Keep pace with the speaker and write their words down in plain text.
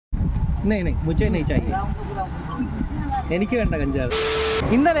नहीं नहीं मुझे नहीं चाहिए എനിക്ക് വേണ്ട കഞ്ചാവ്.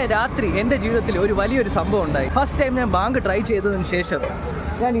 ഇന്നലെ രാത്രി എൻ്റെ ജീവിതത്തിൽ ഒരു വലിയൊരു സംഭവം ഉണ്ടായി. ഫസ്റ്റ് ടൈം ഞാൻ ബാങ്ക് ട്രൈ ചെയ്തതിന് ശേഷം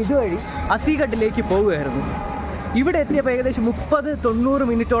ഞാൻ ഇതുവഴി അസീഘട്ടിലേക്ക് പോവുകയായിരുന്നു. ഇവിടെ എത്തിയപ്പോൾ ഏകദേശം 30-90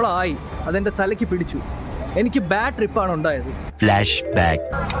 മിനിറ്റോളം ആയി. അതെൻ്റെ തലയ്ക്ക് പിടിച്ചു. എനിക്ക് ബാഡ് ട്രിപ്പാണ് ഉണ്ടായത്. Flash back.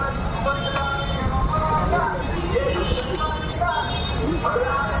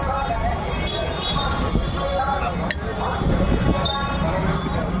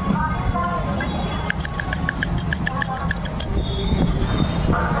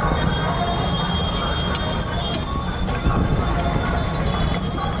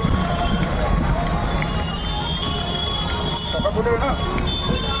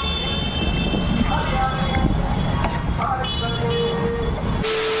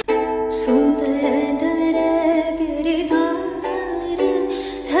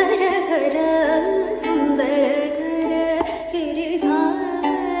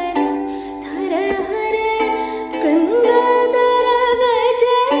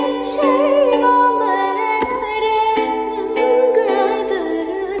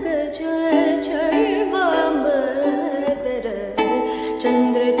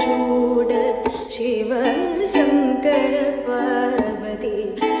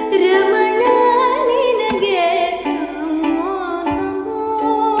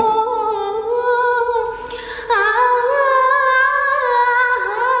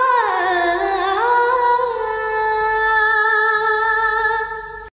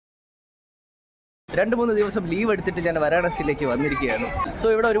 രണ്ട് മൂന്ന് ദിവസം ലീവ് എടുത്തിട്ട് ഞാൻ വാരാണസിയിലേക്ക് വന്നിരിക്കുകയാണ്. സോ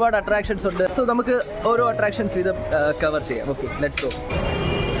ഇവിടെ ഒരുപാട് അട്രാക്ഷൻസ് ഉണ്ട്. സോ നമുക്ക് ഓരോ അട്രാക്ഷൻസ് വീതം കവർ ചെയ്യാം. Okay, let's go.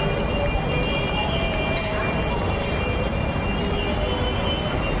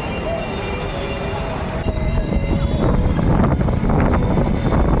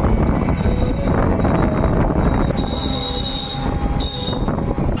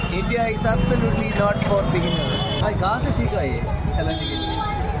 India is absolutely not for beginners. भाई कहाँ से सीखा ये चलाने के लिए?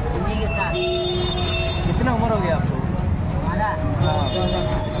 कितना उम्र हो गया आपको? हाँ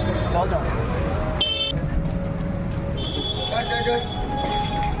 14.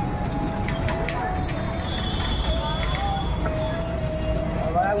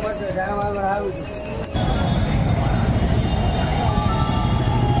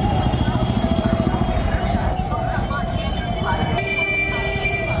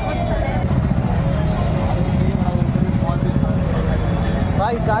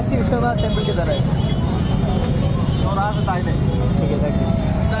 भाई काशी विश्वनाथ टेम्पल किधर है? और आप बताइए. ठीक है, थैंक यू.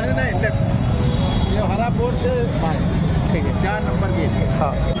 नहीं लेफ्ट ये हरा बोर्ड से ठीक है 4 नंबर गेट है.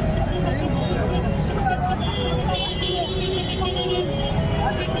 हाँ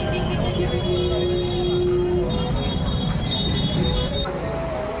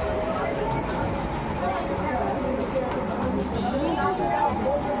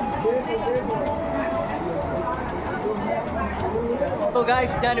तो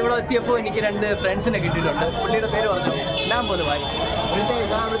गाइस ഞാൻ ഇവിടെ എത്തിയപ്പോൾ എനിക്ക് രണ്ട് ഫ്രണ്ട്സിനെ കിട്ടിയിട്ടുണ്ട്. പുള്ളിയുടെ പേര് പറഞ്ഞു ഞാൻ പോലും Bhai.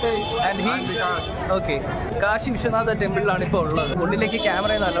 And he okay Kashi Vishwanatha ടെമ്പിളിലാണ് ഇപ്പോൾ ഉള്ളത്. ഉള്ളിലേക്ക്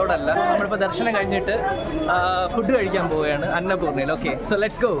ക്യാമറയൊന്നും അലൗഡ് അല്ല. നമ്മളിപ്പോൾ ദർശനം കഴിഞ്ഞിട്ട് ഫുഡ് കഴിക്കാൻ പോവുകയാണ് അന്നപൂർണയിൽ. Okay, so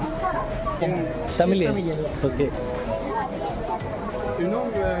let's go. Tamil okay. You know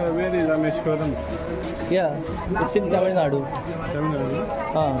where is Rameshwaram? Yeah, it's in Tamil Nadu. Tamil Nadu.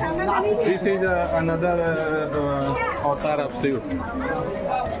 This is another avatar of Shiva.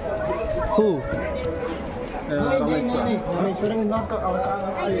 Who? नहीं रामेश्वरम इज नॉट अवतार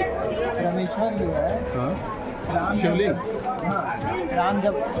ऑफ रामेश्वर जो है शिवलिंग. राम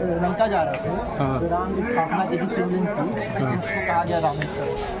जब लंका जा रहे थे तो राम की स्थापना की थी शिवलिंग की, उसको कहा गया रामेश्वर.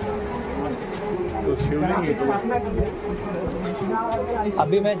 तो शिवलिंग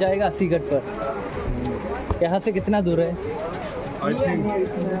अभी मैं जाएगा असीगढ़ पर. यहाँ से कितना दूर है? I think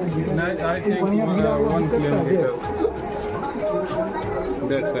 1 kilometer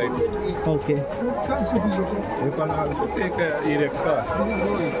that side. Okay. You can also take a e-rickshaw.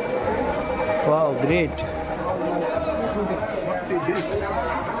 Wow, great.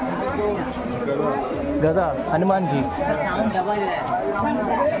 गदा हनुमान जी.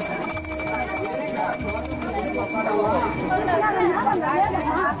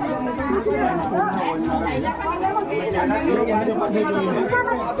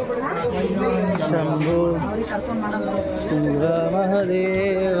 शंभो शिव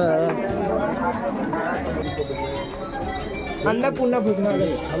महादेव. अन्नपूर्णा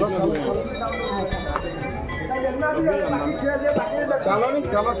भोजनालय. चलो नहीं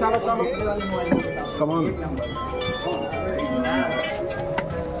चलो चलो चलो come on.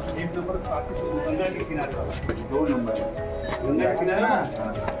 गंगा के किनारे 2 नंबर गंगा के किनारे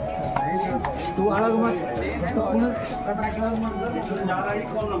तू अलग मत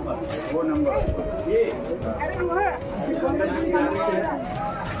वो नंबर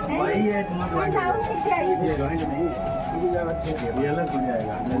वही है तुम्हारा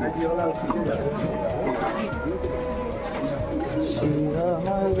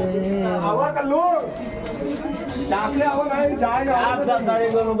दाखले आओ नहीं जाएगा आप सब सारे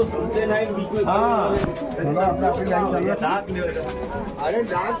लोगों को सुनते नहीं बिल्कुल हां थोड़ा अपना अपनी लाइन चल रहा डाक ले अरे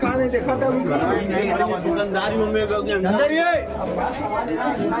डाक कहां नहीं देखा था नहीं दुकानदारी में अंदर ये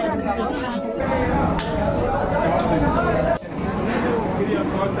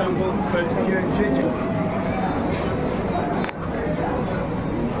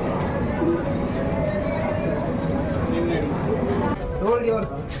told your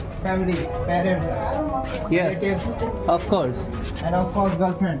family, parents, Yes, relatives, of course. and of course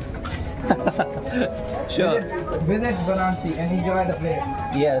girlfriends. Sure. Visit Varanasi and enjoy the place.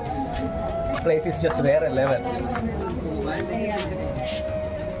 Yes. Place is just rare level.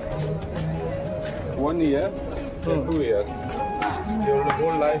 1 year, 2 years, your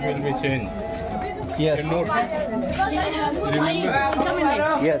whole life will be changed. Yes.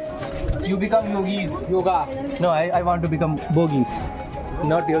 Yes. You become yogis, yoga. No, I want to become bogies,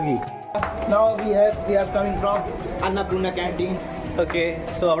 not yogi. Now we are coming from Annapurna canteen. Okay,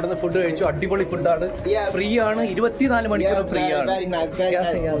 so അവിടുന്ന് food കഴിച്ചു. അടിപൊളി ഫുഡാണ്. Yes. Free ആണ്, 24 മണിക്കൂർ Yes, free ആണ്. very nice, very Yes,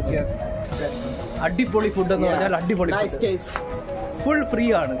 nice. yes, Yes. അടിപൊളി food എന്ന് പറഞ്ഞാൽ അടിപൊളി Nice taste. ഫുൾ ഫ്രീ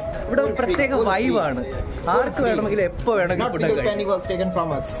ആണ്. ഇവിടെ Full പ്രത്യേക free, full വൈബാണ്. ആർക്ക് free. വേണമെങ്കിലും എപ്പോ വേണമെങ്കിലും Not ഫുഡ് single കഴിക്കാം. penny was taken from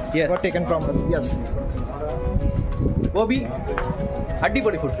us. Yes. Got taken from us. Yes. Bobby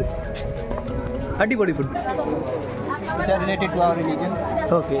അടിപൊളി ഫുഡ്. അടിപൊളി food. Which are related to our religion.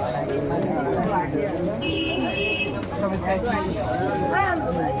 Okay. Come inside.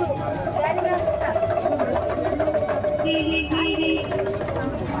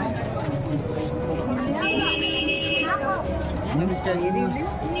 Mr. Eating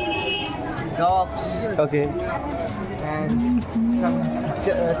dogs Okay. and some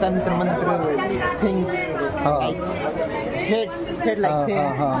tantra mantra things like head like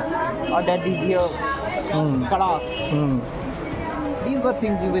things or that is here clocks. These were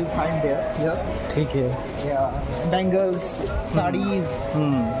things you will find there. Here. ठीक है. Yeah. Bangles, sarees.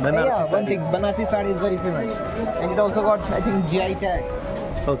 Yeah, one thing, Banarsi saree is very famous. And it also got, I think, GI tag,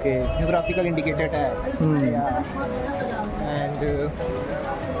 Okay. geographical indicator tag. Yeah. And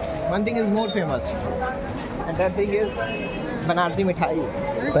one thing is more famous. And that thing is Banarsi mithai.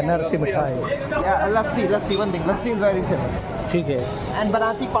 Banarasi मिठाई. Yeah, lassi, one thing. Lassi is very famous. ठीक है. And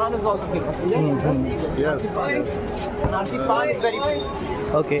Banarsi pan is also famous. Yes. Banarsi pan is very famous.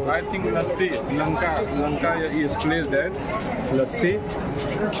 Okay. I think Lassi, Lanka is place there. Lassi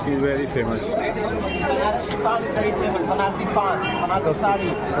is very famous. Banarsi pan is very famous. Banarsi pan, Banarsi sari.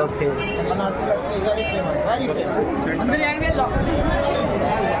 Okay. And Banarsi lassi is very famous. Very famous.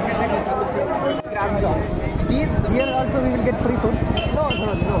 These here also we will get free food. No.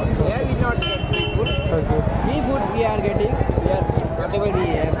 Here we not get free food. Okay. Free food we are getting. Whatever we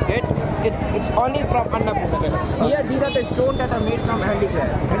get, it's only from Annapurna. Here these are the stones that are made from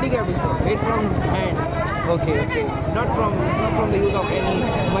handicraft. Handicraft is made from hand. Okay. Not from the use of any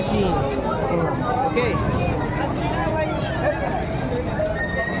machines. Okay.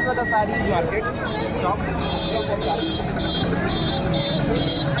 These are the sarees market shop.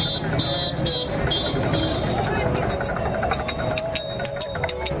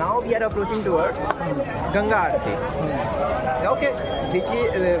 Now we are approaching towards Ganga Aarti. Okay,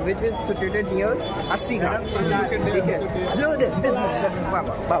 which is situated near Assi Ghat. Okay. Look this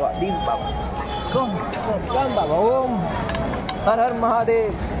Baba, this Baba. Come Baba. Om Har Har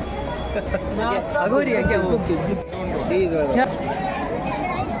Mahadev. Yes. अघोरी है क्या वो? These are क्या?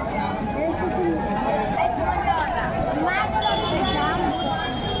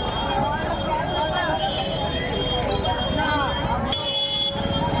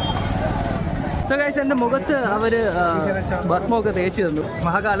 So guys, എൻ്റെ മുഖത്ത് അവർ ഭസ്മമൊക്കെ തേച്ച് തന്നു.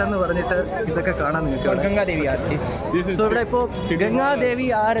 മഹാകാലം എന്ന് പറഞ്ഞിട്ട് ഇതൊക്കെ കാണാൻ നിങ്ങൾക്ക്. Ganga Devi Aarti. സോ ഇവിടെ ഇപ്പോൾ ഗംഗാദേവി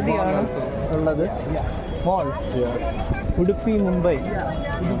ആരതിയാണ് ഉള്ളത്. മോൾ Udupi Mumbai.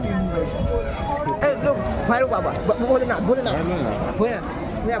 Hey, look, Bhairu Baba. Bholenath.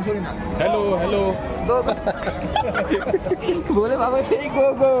 Hello. Go. Bole Baba say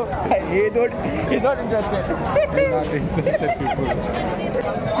go. He's not interested.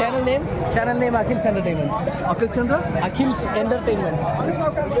 Channel name Akhil's Entertainment. Akhil Chandra. Akhil's Entertainment.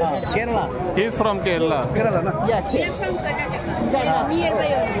 Kerala. He is from Kerala. Kerala, na? Yeah, From Karnataka. Nearby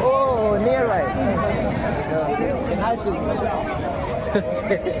only. Oh, nearby. Nice.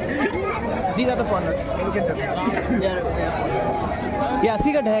 These are the foreigners. You can tell. They are foreigners. ये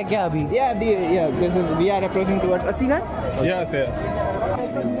अस्सीगढ़ है क्या अभी? This is we are approaching towards अस्सीगढ़? Yes, yes.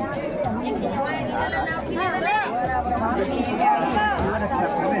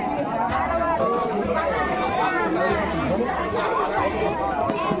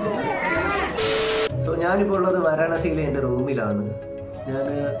 So ഞാനിപ്പോൾ ഉള്ളത് വാരാണസിയിലെ എൻ്റെ റൂമിലാണ്.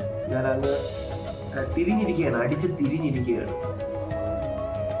 ഞാൻ അങ്ങ് തിരിഞ്ഞിരിക്കുകയാണ്, അടിച്ച് തിരിഞ്ഞിരിക്കുകയാണ്.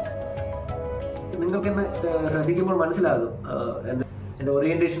 നിങ്ങൾക്കെന്നെ ശ്രദ്ധിക്കുമ്പോൾ മനസ്സിലാകും എൻ്റെ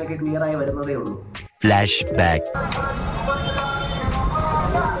ഓറിയന്റേഷനൊക്കെ ക്ലിയർ ആയി വരുന്നതേ ഉള്ളൂ. Flash back.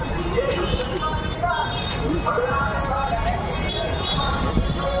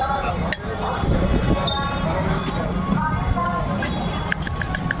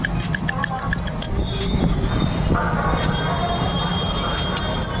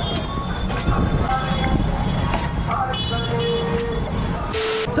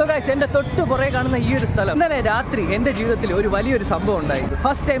 സോ ഗൈസ്, എൻ്റെ തൊട്ട് പുറകെ കാണുന്ന ഈ ഒരു സ്ഥലം ഇന്നലെ രാത്രി എൻ്റെ ജീവിതത്തിൽ ഒരു വലിയൊരു സംഭവം ഉണ്ടായിരുന്നു.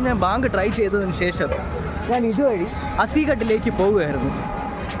 ഫസ്റ്റ് ടൈം ഞാൻ ബാങ്ക് ട്രൈ ചെയ്തതിന് ശേഷം ഞാൻ ഇതുവഴി അസീഗഡിലേക്ക് പോവുകയായിരുന്നു.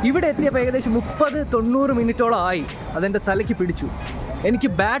 ഇവിടെ എത്തിയപ്പോൾ ഏകദേശം 30-90 മിനിറ്റോളം ആയി. അതെൻ്റെ തലയ്ക്ക് പിടിച്ചു. എനിക്ക്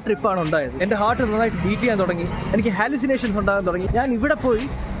ബാഡ് ട്രിപ്പാണ് ഉണ്ടായത്. എൻ്റെ ഹാർട്ട് നന്നായിട്ട് ബീറ്റ് ചെയ്യാൻ തുടങ്ങി. എനിക്ക് ഹാലുസിനേഷൻസ് ഉണ്ടാകാൻ തുടങ്ങി. ഞാൻ ഇവിടെ പോയി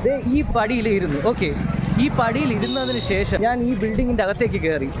ഈ പടിയിൽ ഇരുന്നു. ഓക്കെ, ഈ പടിയിൽ ഇരുന്നതിന് ശേഷം ഞാൻ ഈ ബിൽഡിങ്ങിൻ്റെ അകത്തേക്ക്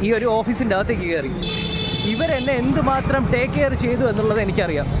കയറി, ഈ ഒരു ഓഫീസിൻ്റെ അകത്തേക്ക് കയറി. ഇവരെന്നെ എന്തുമാത്രം ടേക്ക് കെയർ ചെയ്തു എന്നുള്ളത്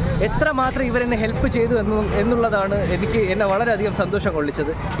എനിക്കറിയാം. എത്രമാത്രം ഇവരെന്നെ ഹെൽപ്പ് ചെയ്തു എന്നുള്ളതാണ് എന്നെ വളരെയധികം സന്തോഷം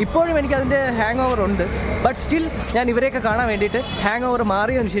കൊള്ളിച്ചത്. ഇപ്പോഴും എനിക്കതിൻ്റെ ഹാങ് ഓവർ ഉണ്ട്. ബട്ട് സ്റ്റിൽ ഞാൻ ഇവരെയൊക്കെ കാണാൻ വേണ്ടിയിട്ട് ഹാങ് ഓവർ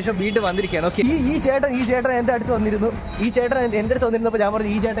മാറിയതിന് ശേഷം വീണ്ടും വന്നിരിക്കുകയാണ്. ഓക്കെ, ഈ ചേട്ടൻ എൻ്റെ അടുത്ത് വന്നിരുന്നു. ഈ ചേട്ടൻ എൻ്റെ അടുത്ത് വന്നിരുന്നപ്പോൾ ഞാൻ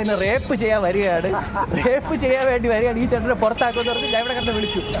പറഞ്ഞു, ഈ ചേട്ടൻ എന്നെ റേപ്പ് ചെയ്യാൻ വരികയാണ്, റേപ്പ് ചെയ്യാൻ വേണ്ടി വരികയാണ്, ഈ ചേട്ടനെ പുറത്താക്കുമെന്ന് പറഞ്ഞ് ഞാൻ ഇവിടെ കണ്ട്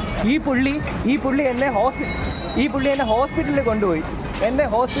വിളിച്ചു. ഈ പുള്ളി എന്നെ ഹോസ്പിറ്റലിൽ കൊണ്ടുപോയി. എന്നെ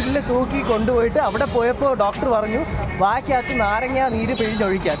ഹോസ്പിറ്റലിൽ തൂക്കി കൊണ്ടുപോയിട്ട് അവിടെ പോയപ്പോൾ ഡോക്ടർ പറഞ്ഞു വായ്ക്കകത്ത് നാരങ്ങ നീര്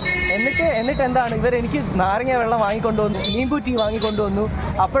പിഴിഞ്ഞൊഴിക്കാൻ. എന്നിട്ട് എന്താണ്, ഇവരെനിക്ക് നാരങ്ങ വെള്ളം വാങ്ങിക്കൊണ്ടുവന്നു, നീമ്പു ടീ വാങ്ങിക്കൊണ്ടുവന്നു.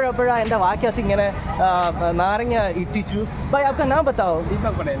 അപ്പോഴപ്പോഴാണ് എൻ്റെ വായ്ക്കകത്ത് ഇങ്ങനെ നാരങ്ങ ഇട്ടിച്ചു. ഭായ് ആപ്കാ നാം ബത്താവോ?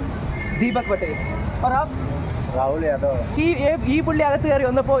 ദീപക് പട്ടേൽ. और आप? राहुल यादव. ഈ പുള്ളി അകത്ത് കയറി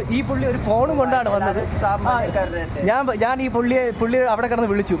വന്നപ്പോൾ ഈ പുള്ളി ഒരു ഫോണും കൊണ്ടാണ് വന്നത്. ഞാൻ ഈ പുള്ളി അവിടെ കിടന്ന്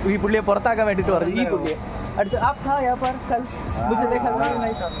വിളിച്ചു. ഈ പുള്ളിയെ പുറത്താക്കാൻ വേണ്ടിയിട്ട് പറഞ്ഞു. ഈ പുള്ളിയെ അടുത്ത്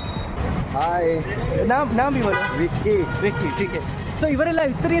നാം വിക്കി. സോ ഇവരെല്ലാം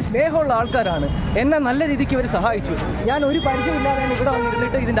ഇത്രയും സ്നേഹമുള്ള ആൾക്കാരാണ്. എന്നെ നല്ല രീതിക്ക് ഇവർ സഹായിച്ചു. ഞാൻ ഒരു പരിചയമില്ലാതെ ഇവിടെ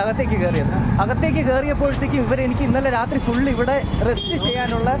വന്നിരുന്നിട്ട് ഇതിൻ്റെ അകത്തേക്ക് കയറിയത്. അകത്തേക്ക് കയറിയപ്പോഴത്തേക്കും ഇവരെനിക്ക് ഇന്നലെ രാത്രി ഫുള്ള് ഇവിടെ റെസ്റ്റ്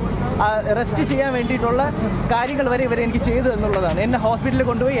ചെയ്യാൻ വേണ്ടിയിട്ടുള്ള കാര്യങ്ങൾ വരെ ഇവരെനിക്ക് ചെയ്തു എന്നുള്ളതാണ്. എന്നെ ഹോസ്പിറ്റലിൽ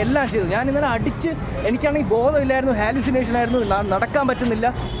കൊണ്ടുപോയി എല്ലാം ചെയ്തു. ഞാൻ ഇന്നലെ അടിച്ച്, എനിക്കാണെങ്കിൽ ബോധമില്ലായിരുന്നു, ഹാലുസിനേഷൻ ആയിരുന്നു, നടക്കാൻ പറ്റുന്നില്ല.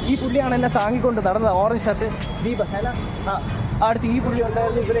 ഈ പുള്ളിയാണ് എന്നെ താങ്ങിക്കൊണ്ട് നടന്നത്. Orange shirt Deepa Hena. അടുത്ത് ഈ പുള്ളി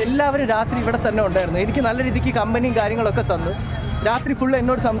ഉണ്ടായിരുന്നു. ഇവരെല്ലാവരും രാത്രി ഇവിടെ തന്നെ ഉണ്ടായിരുന്നു. എനിക്ക് നല്ല രീതിക്ക് കമ്പനിയും കാര്യങ്ങളൊക്കെ തന്നു. രാത്രി ഫുള്ള്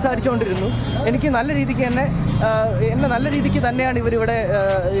എന്നോട് സംസാരിച്ചുകൊണ്ടിരുന്നു. എനിക്ക് നല്ല രീതിക്ക് എന്നെ നല്ല രീതിക്ക് തന്നെയാണ്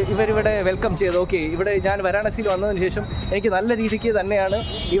ഇവരിവിടെ വെൽക്കം ചെയ്തത്. ഓക്കെ, ഇവിടെ ഞാൻ വാരാണസിയിൽ വന്നതിന് ശേഷം എനിക്ക് നല്ല രീതിക്ക് തന്നെയാണ്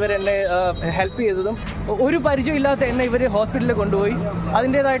ഇവരെന്നെ ഹെൽപ്പ് ചെയ്തതും. ഒരു പരിചയമില്ലാത്ത എന്നെ ഇവർ ഹോസ്പിറ്റലിൽ കൊണ്ടുപോയി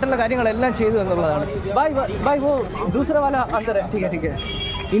അതിൻ്റേതായിട്ടുള്ള കാര്യങ്ങളെല്ലാം ചെയ്തു എന്നുള്ളതാണ്. ബൈ വോ ദൂസര വാല അന്തര ടീക്കെ.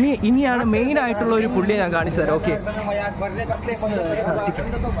 ഇനിയാണ് മെയിൻ ആയിട്ടുള്ള ഒരു പുള്ളിയെ ഞാൻ കാണിച്ചു തരാം. ഓക്കെ,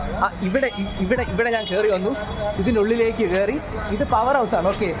 ഇവിടെ ഞാൻ കയറി വന്നു. ഇതിനുള്ളിലേക്ക് കയറി. ഇത് പവർ ഹൗസ് ആണ്.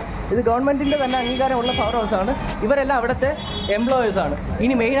 ഓക്കെ, ഇത് ഗവൺമെന്റിന്റെ തന്നെ അംഗീകാരമുള്ള പവർ ഹൗസ് ആണ്. ഇവരെല്ലാം അവിടുത്തെ എംപ്ലോയേഴ്സ് ആണ്.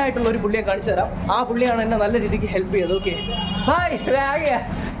 ഇനി മെയിൻ ആയിട്ടുള്ള ഒരു പുള്ളിയെ കാണിച്ചു തരാം. ആ പുള്ളിയാണ് എന്നെ നല്ല രീതിക്ക് ഹെൽപ്പ് ചെയ്തത്. ഓക്കെ,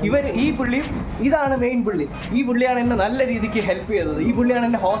 ഇതാണ് മെയിൻ പുള്ളി. ഈ പുള്ളിയാണ് എന്നെ നല്ല രീതിക്ക് ഹെൽപ്പ് ചെയ്തത്. ഈ പുള്ളിയാണ്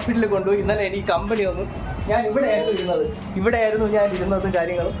എന്നെ ഹോസ്പിറ്റലിൽ കൊണ്ടുപോയി. ഇന്നലെ എനിക്ക് കമ്പനി വന്നു. ഞാൻ ഇവിടെയായിരുന്നു ഞാൻ ഇരുന്നതും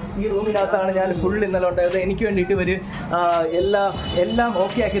കാര്യങ്ങളും. ഈ റൂമിനകത്താണ് ഞാൻ ഫുൾ ഇന്നലെ ഉണ്ടായത്. എനിക്ക് വേണ്ടിയിട്ട് ഇവർ എല്ലാം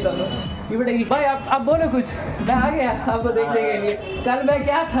ഓക്കെ ആക്കി തന്നു. ഇവിടെ भाई आप बोलो कुछ, मैं आ गया आपको देखने के लिए. कल मैं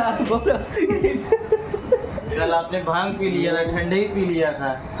क्या था बोलो. कल आपने भांग पी लिया था, ठंडे ही पी लिया था.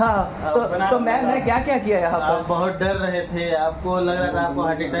 हाँ, तो मैं क्या क्या किया यहाँ पर? आप बहुत डर रहे थे, आपको लग रहा था आपको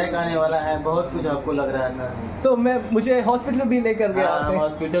हार्ट अटैक आने वाला है, बहुत कुछ आपको लग रहा था. तो मुझे हॉस्पिटल भी लेकर गया.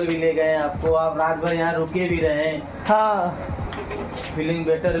 हॉस्पिटल भी ले गए आपको. आप रात भर यहाँ रुके भी रहे. हाँ, ഫീലിംഗ്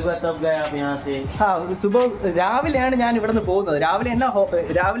ബെറ്റർ हुआ तब गए आप यहाँ से. രാവിലെയാണ് ഞാൻ ഇവിടുന്ന് പോകുന്നത്.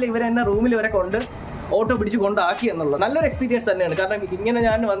 രാവിലെ ഇവരെന്നെ റൂമിൽ വരെ കൊണ്ട് ഓട്ടോ പിടിച്ച് കൊണ്ടാക്കി എന്നുള്ളത് നല്ലൊരു എക്സ്പീരിയൻസ് തന്നെയാണ്. കാരണം ഇങ്ങനെ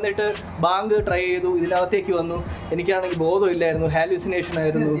ഞാൻ വന്നിട്ട് ബാങ്ക് ട്രൈ ചെയ്തു, ഇതിനകത്തേക്ക് വന്നു. എനിക്കാണെങ്കിൽ ബോധമില്ലായിരുന്നു, ഹാലുസിനേഷൻ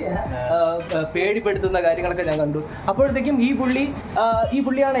ആയിരുന്നു, പേടിപ്പെടുത്തുന്ന കാര്യങ്ങളൊക്കെ ഞാൻ കണ്ടു. അപ്പോഴത്തേക്കും ഈ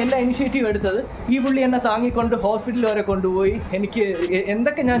പുള്ളിയാണ് എല്ലാ ഇനിഷ്യേറ്റീവ് എടുത്തത്. ഈ പുള്ളി എന്നെ താങ്ങിക്കൊണ്ട് ഹോസ്പിറ്റലിൽ വരെ കൊണ്ടുപോയി. എനിക്ക്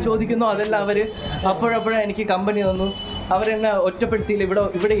എന്തൊക്കെ ഞാൻ ചോദിക്കുന്നോ അതെല്ലാം അവർ അപ്പോഴപ്പോഴേ എനിക്ക് കമ്പനി തന്നു. അവരെന്നെ ഒറ്റപ്പെടുത്തിയില്ല.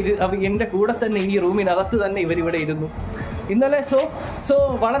 ഇവിടെ എൻ്റെ കൂടെ തന്നെ ഈ റൂമിനകത്ത് തന്നെ ഇവരിവിടെ ഇരുന്നു. ഇന്നലെ സോ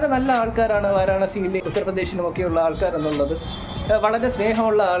വളരെ നല്ല ആൾക്കാരാണ് വാരാണസിയിലെ ഉത്തർപ്രദേശിലും ഒക്കെയുള്ള ആൾക്കാരെന്നുള്ളത്. വളരെ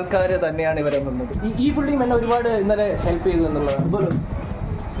സ്നേഹമുള്ള ആൾക്കാർ തന്നെയാണ് ഇവരെന്നുള്ളത്. ഈ പുള്ളിയും എന്നെ ഒരുപാട് ഇന്നലെ ഹെൽപ്പ് ചെയ്തു എന്നുള്ളതാണ്. പോലും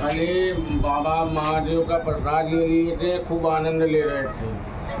अरे बाबा महादेव का प्रसाद ले लिए थे, खूब आनंद ले रहे थे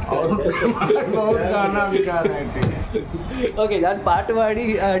और बहुत गाना भी गा रहे थे. ഓക്കെ, ഞാൻ പാട്ട് പാടി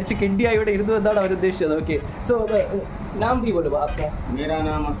അടിച്ച് കിണ്ടിയായി ഇവിടെ ഇരുന്നു എന്നാണ് അവർ ഉദ്ദേശിച്ചത്. ഓക്കെ, സോ നാം भी बोलो आपका? मेरा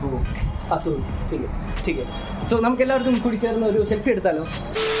नाम അസൂർ. ठीक है. സോ നമുക്ക് എല്ലാവർക്കും കൂടി ചേർന്ന് ഒരു സെൽഫി എടുത്താലോ?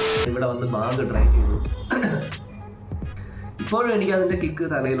 ഇവിടെ വന്ന് ബാങ്ക് ട്രൈ ചെയ്തു. ഇപ്പോഴും എനിക്ക് അതിൻ്റെ കിക്ക്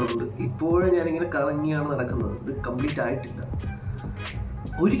തലയിലുണ്ട്. ഇപ്പോഴും ഞാനിങ്ങനെ കറങ്ങിയാണ് നടക്കുന്നത്. ഇത് കംപ്ലീറ്റ് ആയിട്ടില്ല.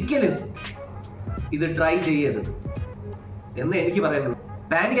 ഒരിക്കലും ഇത് ട്രൈ ചെയ്യരുത് എന്ന് എനിക്ക് പറയാനുള്ളൂ.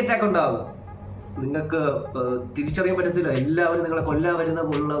 പാനിക് അറ്റാക്ക് ഉണ്ടാവും, നിങ്ങൾക്ക് തിരിച്ചറിയാൻ പറ്റത്തില്ല. എല്ലാവരും നിങ്ങളെ കൊല്ലാൻ വരുന്ന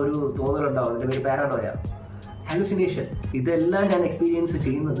പോലുള്ള ഒരു തോന്നലുണ്ടാവും, അല്ലെങ്കിൽ ഒരു പാരാനോയ, ഹാലുസിനേഷൻ. ഇതെല്ലാം ഞാൻ എക്സ്പീരിയൻസ്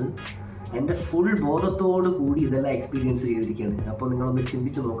ചെയ്യുന്നത് എൻ്റെ ഫുൾ ബോധത്തോടു കൂടി ഇതെല്ലാം എക്സ്പീരിയൻസ് ചെയ്തിരിക്കുകയാണ്. അപ്പോൾ നിങ്ങളൊന്ന്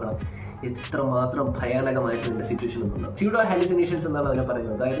ചിന്തിച്ച് നോക്കണം എത്രമാത്രം ഭയാനകമായിട്ടുള്ള എൻ്റെ സിറ്റുവേഷൻ എന്നുള്ളത്. സ്യൂഡോ ഹാലുസിനേഷൻസ് എന്നാണ് അതിനെ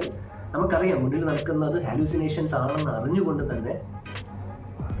പറയുന്നത്. അതായത് നമുക്കറിയാം മുന്നിൽ നടക്കുന്നത് ഹാലുസിനേഷൻസ് ആണെന്ന് അറിഞ്ഞുകൊണ്ട് തന്നെ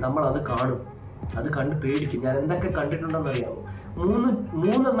നമ്മളത് കാണും, അത് കണ്ട് പേടിക്കും. ഞാൻ എന്തൊക്കെ കണ്ടിട്ടുണ്ടെന്ന് അറിയാമോ?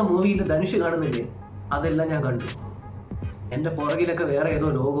 മൂന്നെണ്ണം മൂവിയിൽ ധനുഷ് കാണുന്നില്ലേ, അതെല്ലാം ഞാൻ കണ്ടു. എൻ്റെ പുറകിലൊക്കെ വേറെ ഏതോ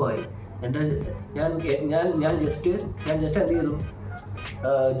ലോകമായി. ഞാൻ ജസ്റ്റ് എന്ത് ചെയ്തു,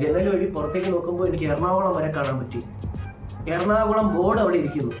 ജനൽ വഴി പുറത്തേക്ക് നോക്കുമ്പോൾ എനിക്ക് എറണാകുളം വരെ കാണാൻ പറ്റി. എറണാകുളം ബോർഡ് അവിടെ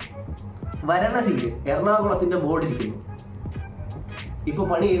ഇരിക്കുന്നു. വാരണാസിയിൽ എറണാകുളത്തിൻ്റെ ബോർഡ് ഇരിക്കുന്നു. ഇപ്പോൾ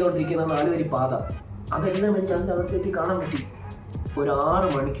പണി ചെയ്തുകൊണ്ടിരിക്കുന്ന 4 വരി പാത, അതെല്ലാം എനിക്ക് അതിൻ്റെ അകത്തേക്ക് കാണാൻ പറ്റി. ഒരു 6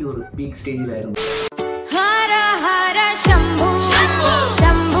 മണിക്കൂർ peak സ്റ്റേജിലായിരുന്നു. Hara Hara Shambhu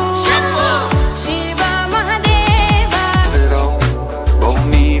Shambhu Shiva Mahadeva Om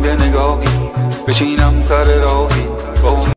mi den gavi, beshinam sar ravi.